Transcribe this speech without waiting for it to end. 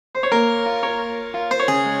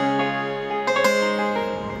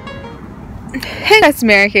Hey guys, it's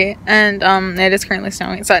Mary Kate, and it is currently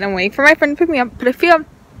snowing, so I'm waiting for my friend to pick me up. But I feel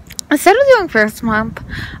instead of doing first month,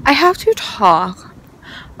 I have to talk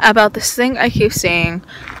about this thing I keep saying,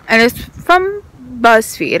 and it's from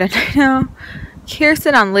BuzzFeed. And I know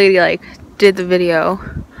Kirsten on Ladylike did the video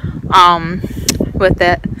with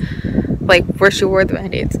it, like where she wore the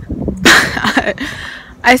band-aids. But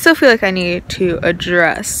I still feel like I need to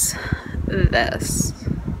address this.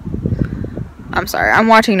 I'm sorry, I'm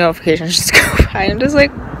watching notifications just go by. I'm just like,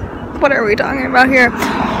 what are we talking about here?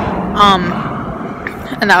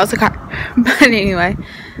 And that was the car. But anyway,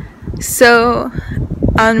 so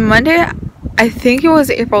on Monday, I think it was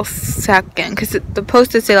April 2nd, because the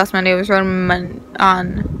post did say last Monday. It was written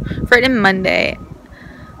written Monday.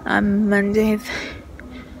 On Monday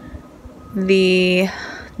the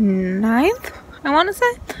 9th, I want to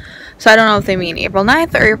say. So I don't know if they mean April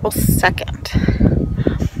 9th or April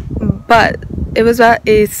 2nd. But it was about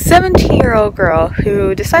a 17-year-old girl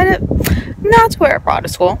who decided not to wear a bra to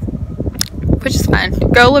school, which is fine.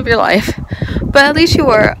 Go live your life. But at least she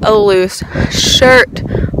wore a loose shirt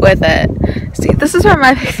with it. See, this is where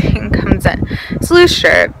my big thing comes in. It's a loose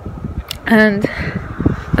shirt. And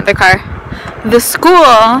the car. The school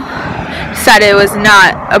said it was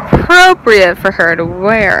not appropriate for her to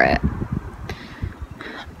wear it.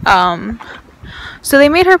 So they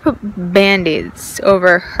made her put band-aids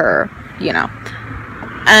over her, you know,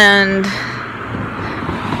 and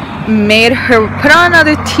made her put on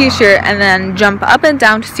another t-shirt and then jump up and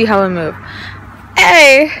down to see how it moved.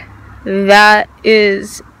 A, that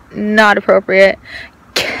is not appropriate.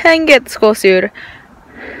 Can get the school sued.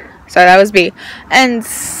 Sorry, that was B. And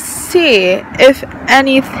C, if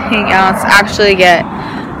anything else, actually get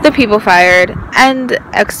the people fired and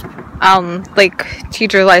like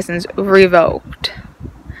teacher license revoked.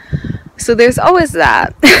 So there's always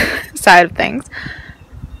that side of things.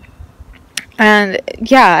 And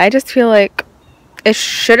yeah, I just feel like it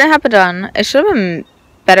shouldn't have been done. It should have been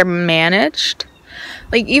better managed.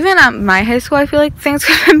 Like, even at my high school, I feel like things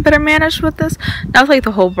could have been better managed with this. Not with like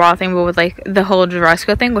the whole bra thing, but with like the whole dress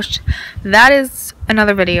code thing, which that is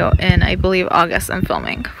another video in, I believe, August I'm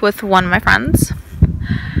filming with one of my friends.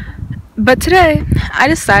 But today, I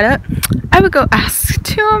decided I would go ask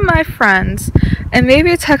two of my friends and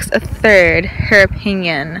maybe text a third her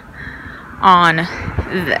opinion on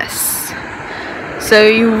this. So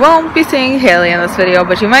you won't be seeing Haley in this video,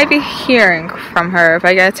 but you might be hearing from her if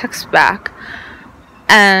I get a text back.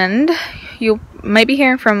 And you might be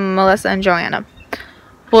hearing from Melissa and Joanna.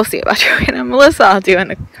 We'll see about Joanna. Melissa I'll do in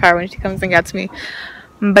the car when she comes and gets me.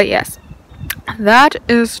 But yes, that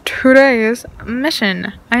is today's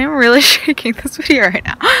mission. I am really shaking this video right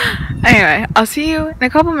now. Anyway, I'll see you in a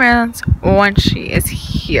couple minutes once she is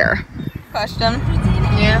here. Question.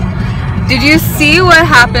 Yeah. Did you see what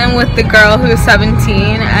happened with the girl who's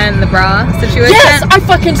 17 and the bra situation? Yes, I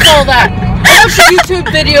fucking saw that. I watched a YouTube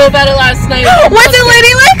video about it last night. Was it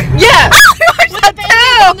Ladylike? Yes. I watched that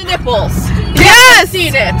too. On the nipples. Yes. I've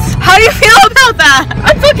seen it. How do you feel about that?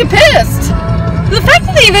 I'm fucking pissed. The fact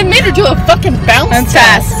that they even made her do a fucking bounce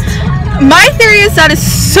test. My theory is that it's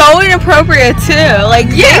so inappropriate too. Like,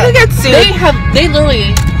 yeah, they could get sued. They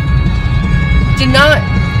literally did not.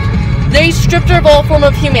 They stripped her of all form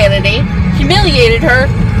of humanity, humiliated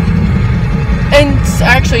her, and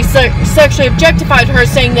actually sexually objectified her,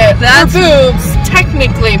 saying that her boobs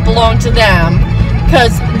technically belong to them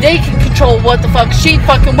because they can control what the fuck she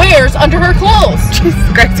fucking wears under her clothes. Jesus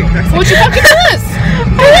Christ. What she fucking does.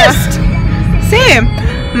 Pissed. Same.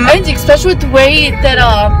 And especially with the way that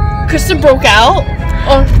Kristen broke out.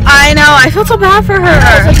 I know, I feel so bad for her.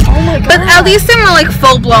 I was like, oh my god. But at least they were like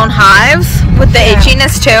full-blown hives with the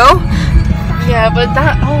itchiness too. Yeah, but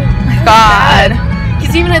that, oh my god.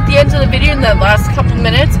 Because even at the end of the video, in that last couple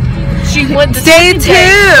minutes, she went the day second two.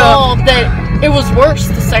 Day, saw that it was worse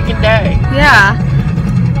the second day. Yeah.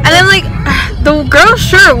 And then like, the girl's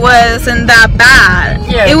shirt wasn't that bad.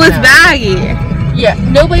 Yeah, it was baggy. Yeah,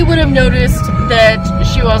 nobody would have noticed that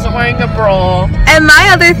she wasn't wearing a bra. And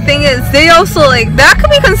my other thing is, they also, like, that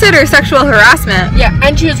could be considered sexual harassment. Yeah,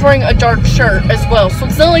 and she was wearing a dark shirt as well. So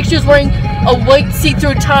it's not like she was wearing a white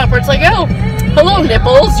see-through top where it's like, oh, hello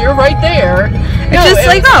nipples, you're right there. No, it's just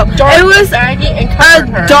like, oh, it was baggy and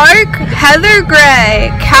a dark heather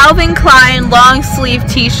gray Calvin Klein long sleeve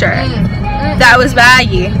t-shirt that was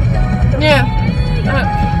baggy. Yeah.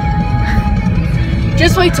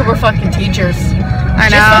 Just wait till we're fucking teachers. I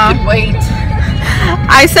know. Just fucking wait.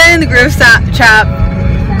 I said in the group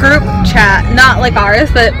chat, not like ours,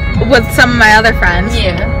 but with some of my other friends.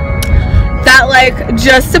 Yeah. That that, like,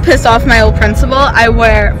 just to piss off my old principal, I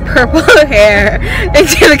wear purple hair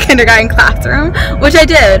into the kindergarten classroom, which I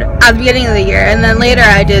did at the beginning of the year, and then later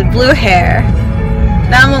I did blue hair.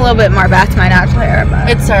 Now I'm a little bit more back to my natural hair, but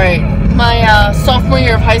it's alright. My sophomore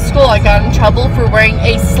year of high school, I got in trouble for wearing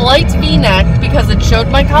a slight V-neck because it showed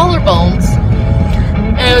my collarbones.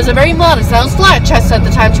 And it was a very modest. I was flat chested at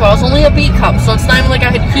the time too. I was only a B cup, so it's not even like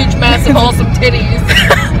I had huge, massive, awesome titties.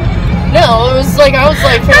 No, it was like I was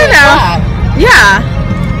like fairly flat. Yeah.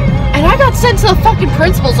 And I got sent to the fucking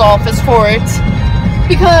principal's office for it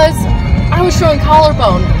because I was showing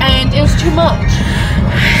collarbone and it was too much.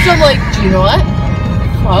 So I'm like, do you know what?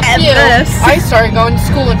 Fuck you. I started going to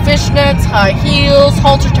school in fishnets, high heels,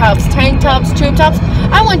 halter tops, tank tops, tube tops.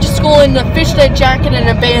 I went to school in a fishnet jacket and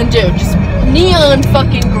a bandeau, just neon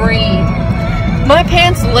fucking green. My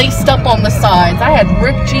pants laced up on the sides. I had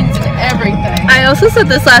ripped jeans and everything. I also said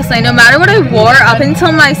this last night. No matter what I wore up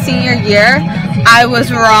until my senior year, I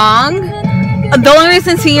was wrong. The only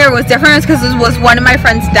reason senior year was different is because it was one of my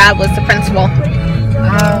friend's dad was the principal.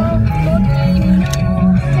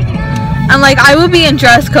 And like, I would be in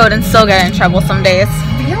dress code and still get in trouble some days.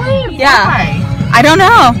 Really? Yeah. Why? I don't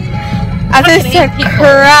know. As I said,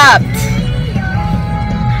 corrupt.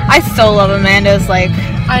 I still love Amanda's, like.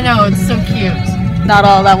 I know, it's so cute. Not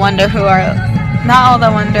all that wonder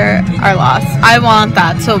our loss. I want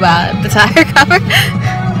that so bad, the tire cover.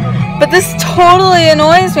 But this totally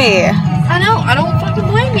annoys me. I know, I don't fucking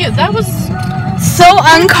blame you. That was so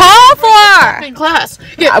uncalled for. In class.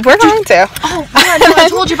 Yeah, we're going to. Oh, yeah, I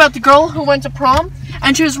told you about the girl who went to prom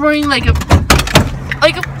and she was wearing like a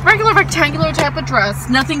regular rectangular type of dress.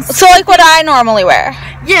 Nothing. So like what I normally wear.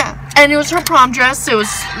 Yeah, and it was her prom dress. It was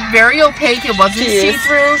very opaque. It wasn't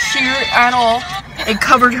see-through, sheer at all. It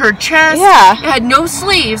covered her chest. Yeah. It had no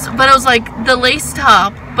sleeves, but it was like the lace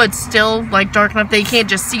top, but still like dark enough that you can't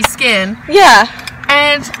just see skin. Yeah.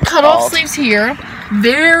 And cut off sleeves here.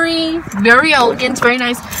 Very, very elegant, very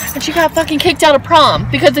nice. And she got fucking kicked out of prom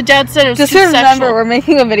because the dad said it was too sexual. Just remember, we're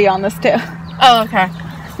making a video on this too. Oh, okay.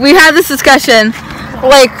 We had this discussion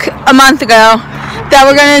like a month ago that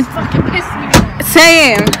we're gonna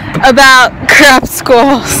same about corrupt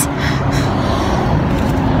schools.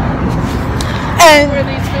 And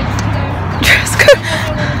dress code.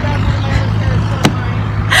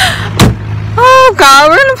 Oh god,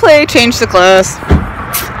 we're gonna play change the clothes.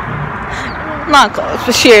 Not clothes,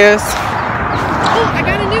 but shoes. Oh, I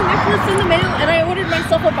got a new necklace in the mail and I ordered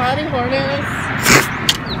myself a body harness.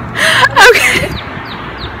 Okay.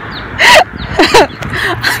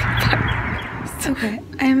 It's okay.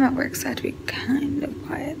 I am at work, so I have to be kind of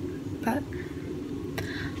quiet. But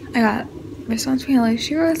I got responsibility.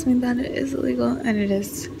 She wrote me that it is illegal and it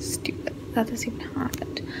is stupid that this even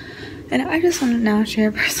happened. And I just want to now share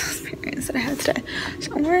a personal experience that I had today.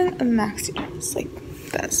 So I'm wearing a maxi dress like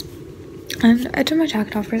this. And I took my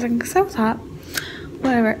jacket off for a second because I was hot.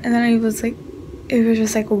 Whatever. And then I was like, it was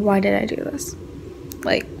just like, why did I do this?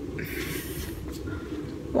 Like,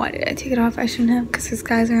 why did I take it off? I shouldn't have because there's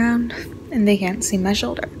guys around and they can't see my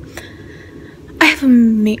shoulder. I have a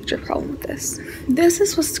major problem with this. This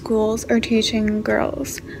is what schools are teaching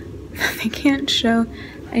girls. They can't show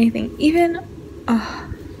anything, even a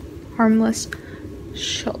harmless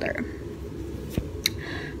shoulder.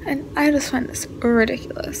 And I just find this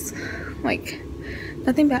ridiculous. Like,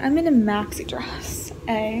 nothing bad. I'm in a maxi dress,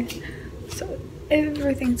 so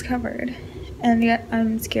everything's covered, and yet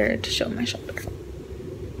I'm scared to show my shoulder.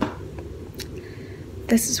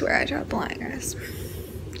 This is where I draw the line, guys.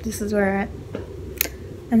 This is where it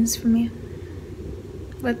ends for me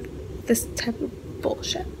with this type of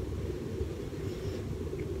bullshit.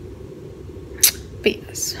 But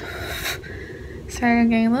yes, sorry I'm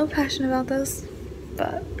getting a little passionate about this,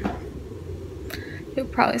 but you'll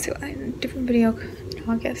probably see why in a different video in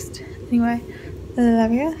August. Anyway, I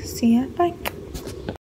love you. See ya. Bye.